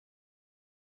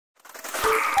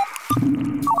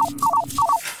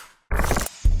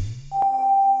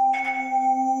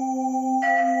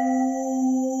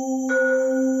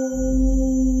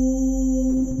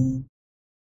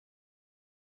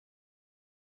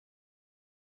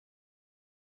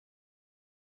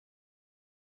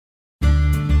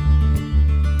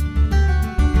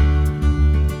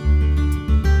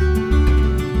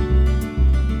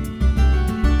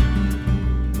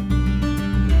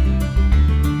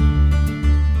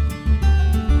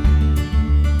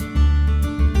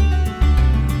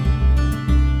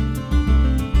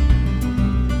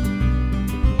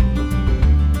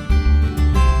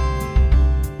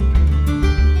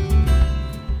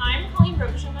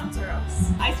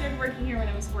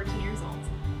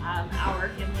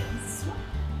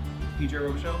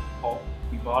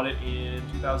We bought it in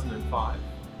 2005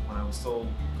 when I was still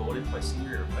going into my senior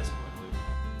year of high school, I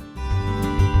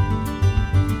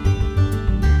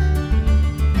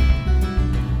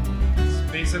believe.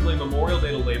 It's basically Memorial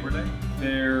Day to Labor Day.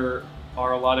 There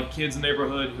are a lot of kids in the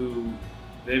neighborhood who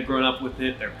they've grown up with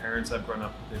it, their parents have grown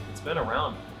up with it. It's been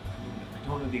around, I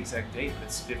don't know the exact date, but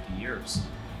it's 50 years.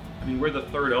 I mean, we're the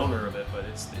third owner of it, but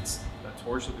it's a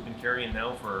torch that we've been carrying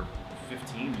now for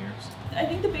 15 years. I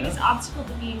think the biggest obstacle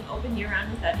to being open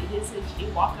year-round is that it is a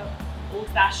walk-up,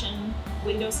 old-fashioned,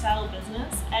 window-style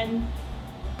business, and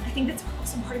I think that's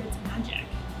also part of its magic.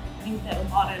 I think that a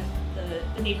lot of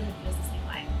the neighborhood feels the same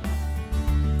way.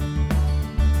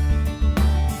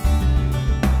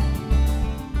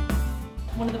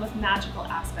 One of the most magical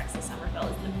aspects of Somerville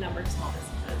is the number of small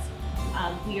businesses.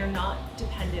 We are not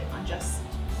dependent on just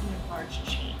large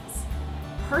chains.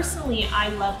 Personally, I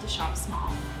love to shop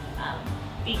small.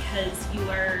 Because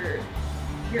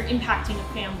you're impacting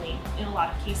a family in a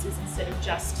lot of cases instead of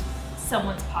just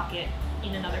someone's pocket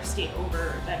in another state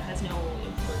over that has no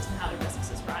influence on how their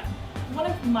business is run. One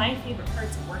of my favorite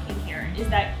parts of working here is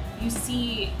that you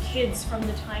see kids from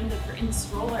the time that they're in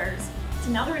strollers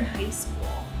to now they're in high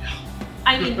school.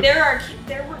 I mean, there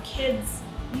were kids,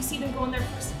 you see them go on their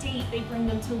first date, they bring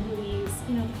them to Louie's,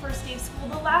 the first day of school,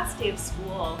 the last day of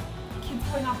school, kids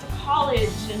going off to college,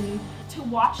 and to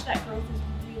watch that growth is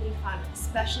really fun,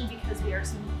 especially because we are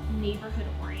so neighborhood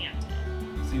oriented.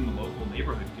 Seeing the local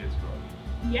neighborhood kids grow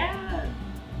up. Yeah,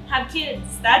 have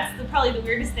kids. That's probably the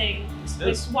weirdest thing.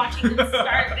 With watching them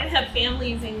start and have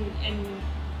families, and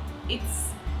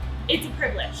it's a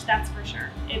privilege, that's for sure.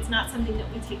 It's not something that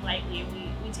we take lightly, and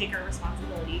we take our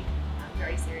responsibility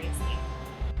very seriously.